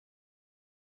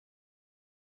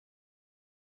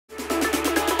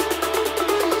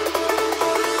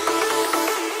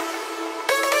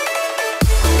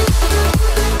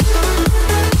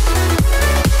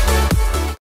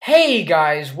Hey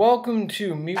guys, welcome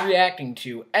to me reacting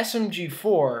to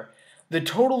SMG4, the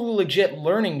totally legit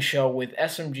learning show with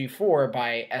SMG4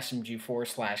 by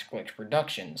SMG4/Glitch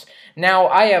Productions. Now,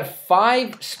 I have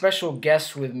 5 special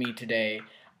guests with me today.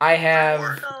 I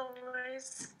have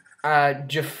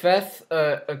Japheth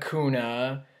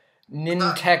Acuna,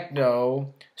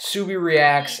 Nintendo, Subi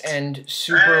Reacts, and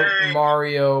Super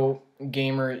Mario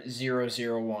Gamer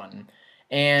 001.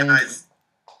 And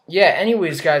yeah,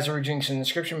 anyways, guys, everything's in the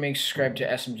description. Make sure to subscribe to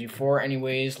SMG4.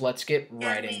 Anyways, let's get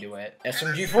right into it.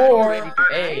 SMG4!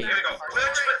 Hey! Here we go.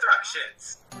 Glitch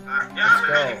Productions. Let's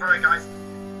go. Ready for it, guys.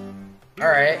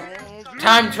 Alright.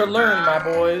 Time to learn, my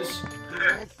boys.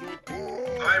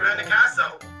 I'm in the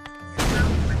castle.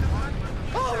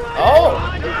 Oh!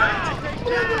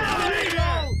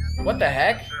 What the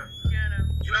heck?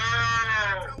 Yo!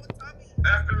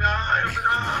 FBI, open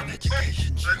up!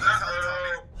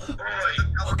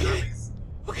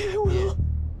 Okay, I will.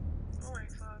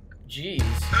 Jeez.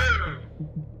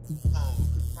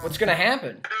 What's gonna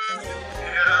happen?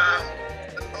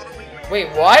 Wait,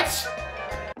 what?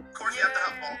 Of course, you have to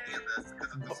have Balti in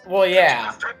this. Well,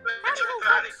 yeah.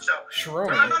 Shroomy.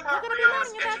 We're gonna be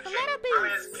learning about the letter B.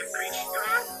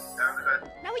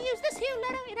 Now we use this here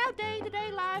letter in our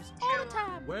day-to-day lives all the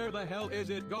time. Where the hell is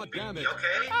it? God damn it!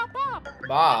 Okay. Bob.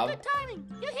 Bob. Good timing.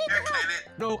 You're here to help.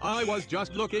 No, I was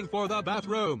just looking for the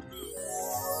bathroom.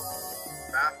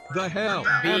 The hell?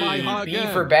 B. Am I B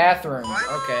again? for bathroom.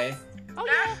 Okay. Oh,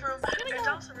 yeah. Bathroom. It's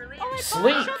also really All right,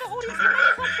 Sleep. Bob, show the audience the many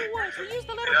helpful words. We use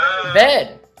the letter B.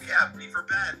 Bed. Yeah, B for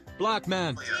bed. Black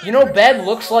man. You know bed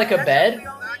looks like a bed?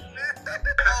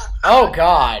 Oh,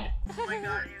 God.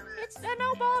 It's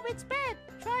no, Bob. It's bed.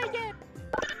 Try again.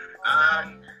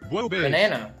 Whoobie.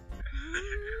 Banana.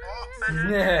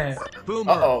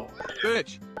 Boomer. Uh-oh.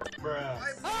 Bitch.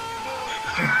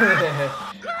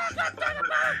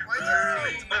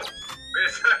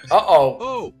 Uh-oh.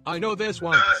 Oh, I know this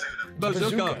one.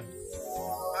 Bazooka.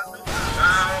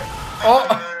 Oh.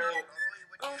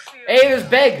 Hey, there's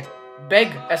Beg. Beg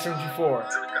SMG4.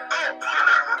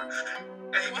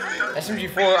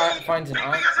 SMG4 finds an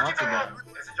octagon.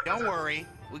 Don't worry,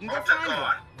 we can go find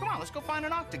one. Come on, let's go find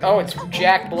an octagon. Oh, it's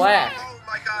Jack Black. Oh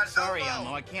my God! Sorry,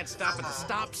 Elmo, I can't stop at the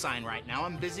stop sign right now.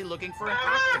 I'm busy looking for an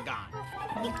octagon.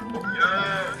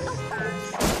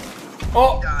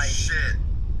 Oh. Shit.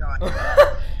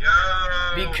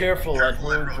 Be careful at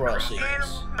road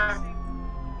crossings.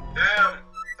 Damn.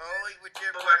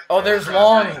 Oh, there's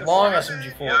long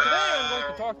SMG4. Today I'm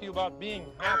going to talk to you about being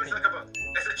happy.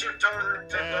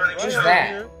 What's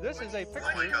that? This is a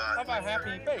picture of a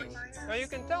happy face. Now you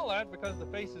can tell that because the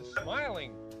face is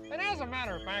smiling. And as a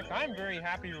matter of fact, I'm very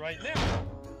happy right now.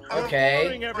 Okay.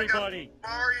 Morning, everybody.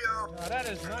 Mario. Now that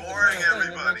is not the Boring, kind of thing that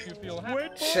everybody. makes you feel happy.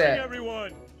 Quit Shit.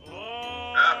 everyone.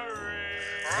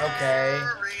 Okay.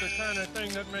 It's the kind of thing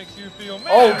that makes you feel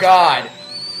mad. Oh, God.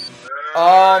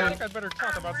 I think I'd better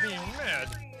talk about being mad.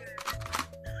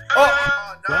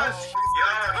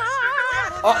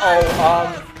 Uh-oh,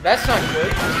 that's not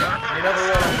good. You never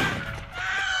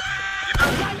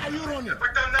want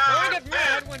I get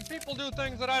mad when people do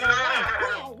things that I don't like.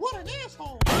 Wow, what an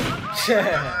asshole. to...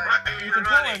 You can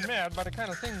tell I'm mad by the kind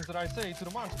of things that I say to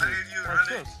the monsters. Like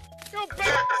this. You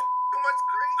bitch!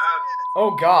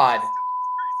 Oh, God.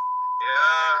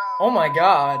 Oh, my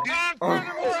God. And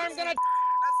furthermore, I'm gonna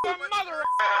the mother.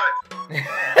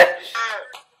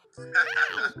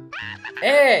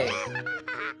 Hey!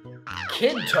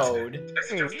 Kid Toad.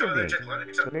 It's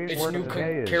new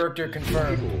character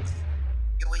confirmed.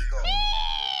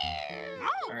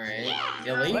 Alright.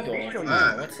 Illegal?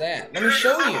 Oh, what's that? Let me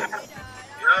show you.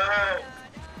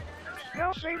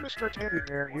 Now say Mr. Teddy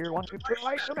Bear here wanted to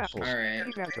buy some apples. Alright.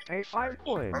 He had to pay 5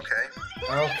 coins.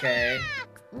 Okay.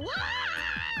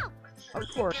 Of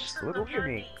course, little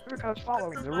Jimmy, because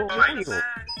following the rules is legal.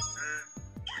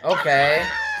 Okay.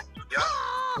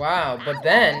 Wow, but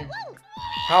then,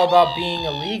 how about being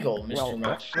illegal, Mr. Well, Mo?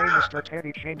 let's say Mr.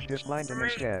 Teddy changed his mind and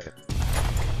instead.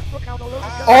 Look how the little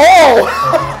guy... Oh!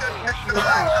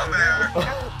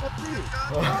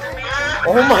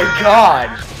 Oh my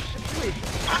God!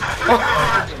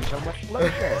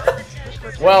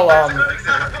 Well,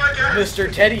 Mr.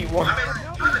 Teddy won.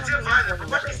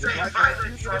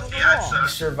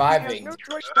 He's surviving. No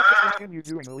choice but to continue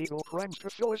doing illegal crimes to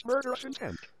fulfill his murderous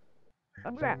intent.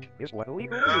 And that is what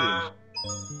illegal means.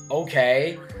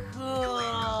 Okay.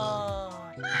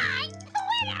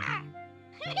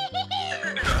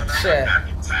 Shit.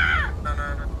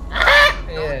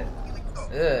 Yeah.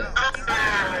 Ugh.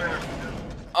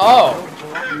 Oh!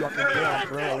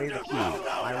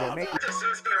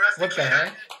 What the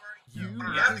heck? U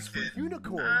is for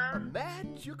unicorn, a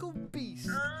magical beast.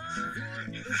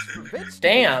 V is for vegetable.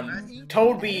 Damn,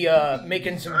 Toad be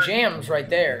making some jams right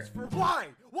there. Why?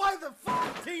 Why the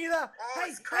fuck, Tina?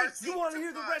 Hey, you want to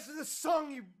hear the rest of the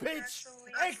song, you bitch?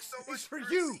 X is for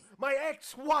you, my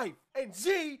ex-wife, and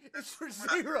Z is for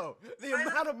zero. The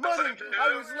amount of money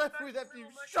I was left with after you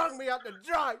strung me out to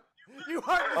dry. You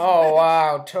heartless Oh bitch.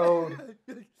 wow, Toad.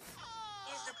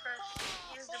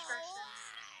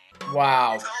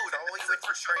 Wow.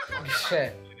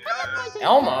 Shit.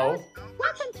 Elmo?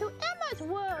 Welcome to Emma's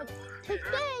world. Today,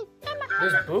 Emma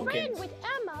There's has a Bookins. friend with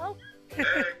Elmo.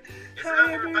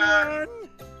 Hi, everyone.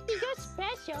 You're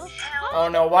special. Oh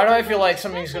no, why do I feel like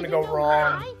something's gonna go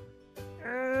wrong?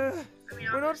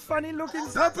 We're not funny-looking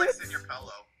puppets.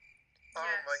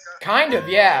 Kind of,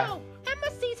 yeah. Oh,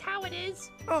 Emma sees how it is.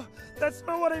 Oh, that's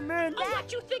not what I meant. Oh,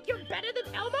 what, you think you're better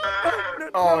than Elmo?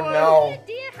 Oh Any no.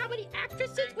 idea how many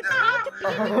actresses would try to be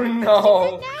in the Oh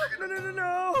no. right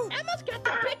now? Emma's got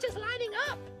the bitches lining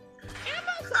up.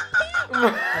 Emma's a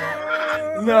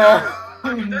pimp. No.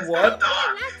 What?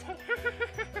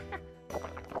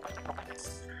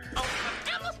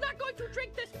 Elmo's not going to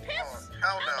drink this piss.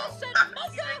 Oh Elmo said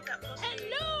mocha.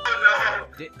 Hello.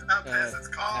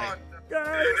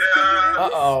 Guys,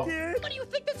 Uh-oh. What do you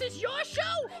think this is your show,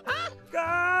 huh?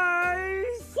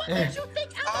 guys. What makes you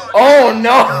think Elmo? Oh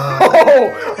no.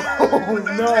 Oh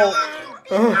no.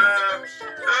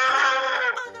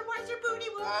 Otherwise your booty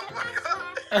won't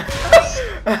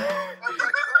get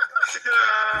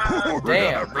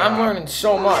Damn, I'm learning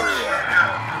so much.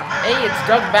 Hey, it's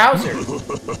Doug Bowser.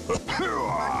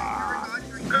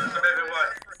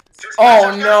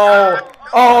 Oh no.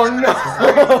 Oh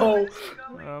no.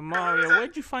 Mario,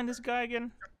 where'd you find this guy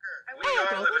again?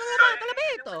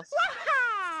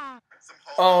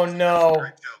 Oh no.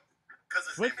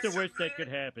 What's the worst that could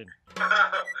happen?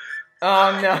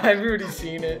 Oh no, I've already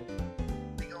seen it.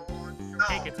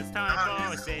 Hey kids, it's time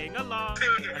for a sing-along.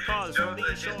 I call this from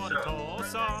the short and tall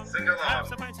song. Have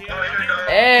some friends here and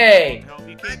Hey. help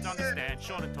you kids understand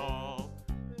short and tall.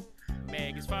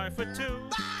 Meg is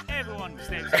 5'2". Everyone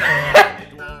mistakes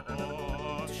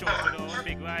dwarf. Short and all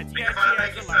big rides. Yes, she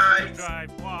has a license to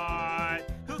drive. What?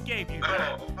 Who gave you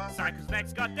that? Cycle's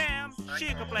next, goddamn. She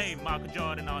can play Michael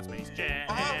Jordan on Space Jam.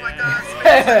 Oh my God.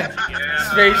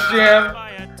 Space Jam. By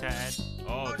a tad.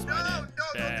 Oh, it's my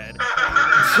dad.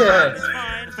 Shit. It's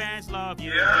fine, fans love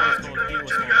you. Just call you a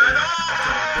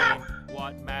small thing.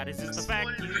 What matters is the fact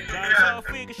you guys are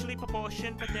freakishly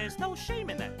proportioned, but there's no shame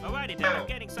in that. Alrighty then, I'm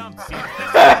getting some serious.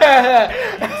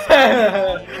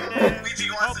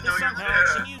 Hope this song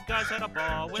helps, and you guys had a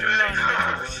ball when learning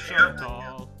that you were short and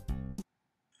tall.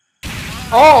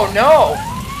 Oh no.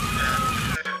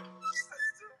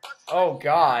 Oh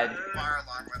god.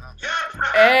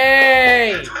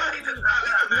 Hey.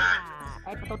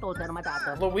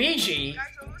 Luigi.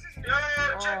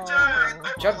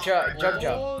 Jump.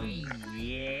 Oh,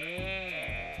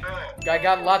 yeah. Guy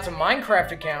got lots of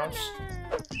Minecraft accounts.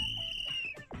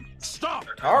 Stop!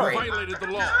 Alright. You violated the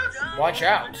law. Watch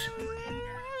out.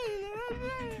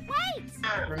 Wait!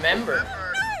 Remember.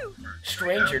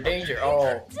 Stranger danger.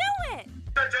 Oh. Do it!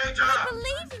 I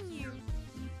believe in you.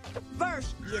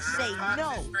 First, you say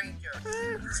no.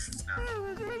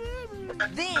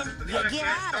 Then, you get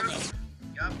out of there.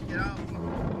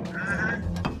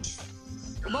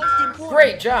 Most important,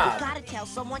 Great job. you gotta tell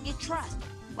someone you trust.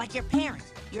 Like your parents,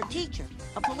 your teacher,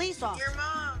 a police officer.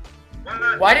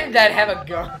 Why did that have a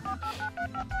gun?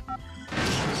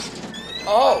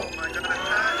 Oh.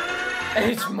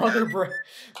 It's Mother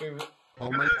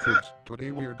Alright kids,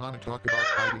 today we're gonna talk about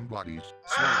hiding bodies.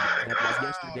 That was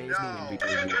yesterday's meeting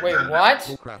between you. Wait, what?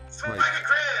 Oh crap, right.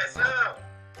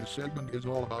 This segment is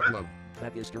all about love.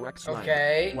 That is direct slang.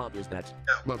 Okay. Love is that.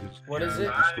 Love is What is it?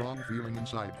 a strong feeling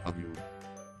inside of you.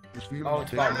 This feeling Oh,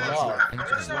 it's takes about lots of love.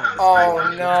 attention.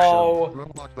 Oh no.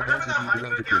 Love like the love that you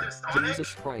belong to kids.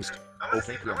 Jesus Christ. Oh,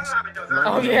 thank yes.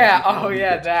 Oh yeah, oh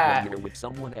yeah, that. When you're with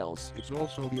someone else. It's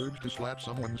also the urge to slap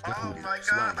someone's dick booty.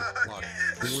 Slap. Why?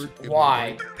 The word is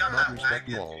Why? right, not respect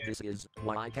you all. This is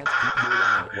why I can't keep you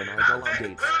around when I go on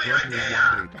dates. Brought me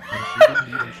on one date, and she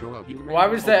didn't even show up. Why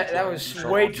was that? That was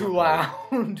way too loud.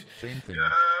 Same thing.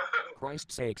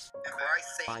 Christ's sakes.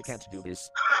 I can't do this.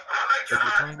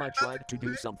 Every time I tried to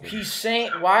do something. He's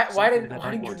saying, why did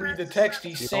you read the text?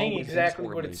 He's saying exactly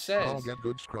what it I'll says. get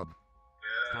good scrub.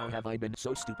 How have I been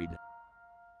so stupid?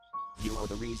 You are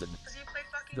the reason.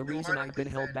 The reason I've been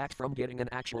held back from getting an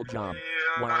actual job.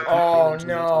 Why I keep Oh, failing to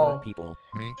meet no. other people.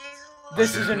 Me?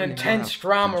 This is an intense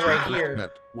drama right here.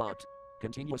 What?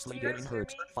 Continuously getting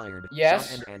hurt, fired, Yes.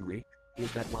 shot and angry?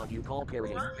 Is that what you call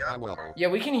carrying? I will. Yeah,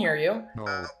 we can hear you.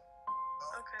 No.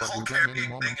 The whole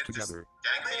caribbean thing is just getting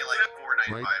me like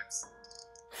Fortnite vibes.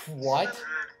 What?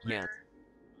 Yeah.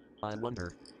 I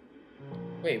wonder.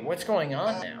 Wait, what's going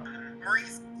on now?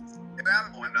 Maurice,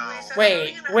 oh no.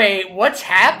 Wait, what's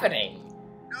happening?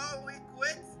 No, we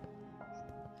quit.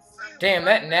 Damn,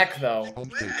 that neck though.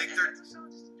 Sponge cake.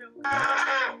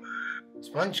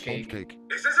 Sponge cake.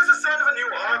 Is this the sound of a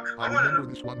new arc? I remember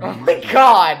this one. Oh my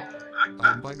god!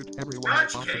 I invited everyone I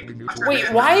possibly knew to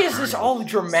Wait, why is this all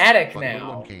dramatic but no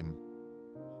now? one came.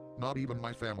 Not even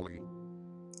my family.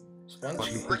 Sponge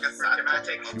But you, cake. Like a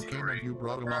cinematic you came and you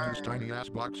brought along this tiny ass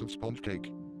box of sponge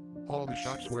cake. All the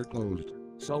shops were closed.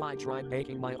 So I tried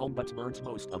making my own but burnt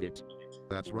most of it.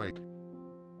 That's right.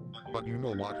 But you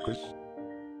know what, Chris?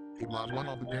 It was one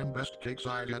of the damn best cakes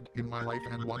I had in my life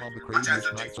and one of the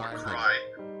craziest nights I've had.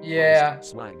 Yeah.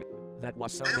 Swag. That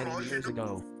was so many years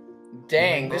ago.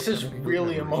 Dang, this is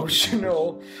really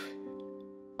emotional.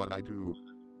 But I do.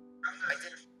 I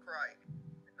didn't cry. I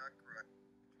did not cry.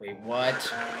 Wait,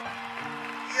 what?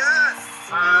 Yes!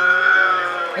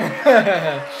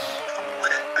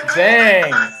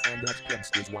 Dang. And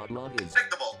that is what love is.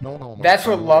 No. That's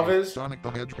what love is? Sonic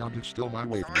the Hedgehog is still my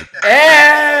waifu.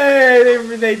 Hey!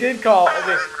 They did call.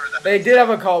 They did have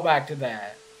a callback to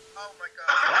that. Oh my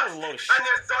god. That was a little shit. And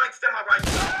there's Sonic still my right.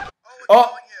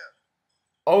 Oh.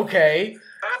 Okay.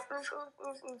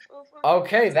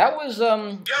 Okay, that was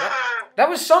that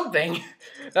was something.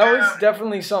 That was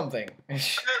definitely something. Yeah.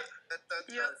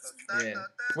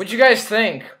 What'd you guys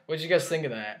think? What'd you guys think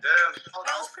of that? That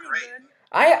was pretty good.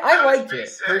 I liked it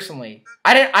personally.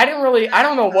 I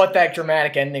don't know what that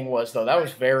dramatic ending was though. That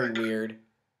was very weird.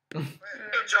 I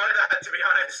enjoyed that, to be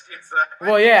honest. It's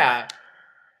Well, yeah.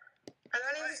 I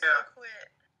thought he was gonna quit.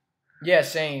 Yeah,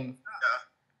 same.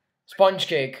 Sponge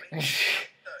cake. He's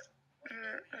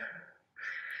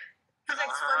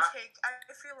like sponge cake. I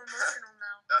feel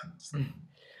emotional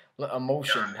now.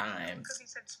 Emotion time. Because he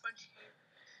said sponge cake.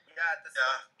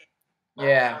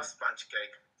 Yeah. Sponge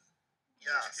cake.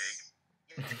 Yes.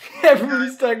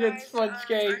 Everybody's talking about sponge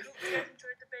cake. I hope you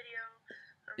enjoyed the video.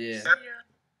 Yeah.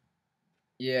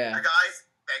 Yeah. Guys,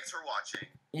 thanks for watching.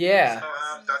 Yeah. So,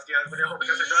 that's the end of the video. Hope you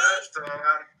guys enjoyed. So,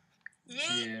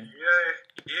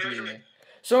 Yeah.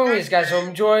 So anyways, guys, so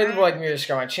enjoy the like,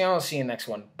 subscribe my channel. See you in the next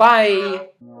one. Bye.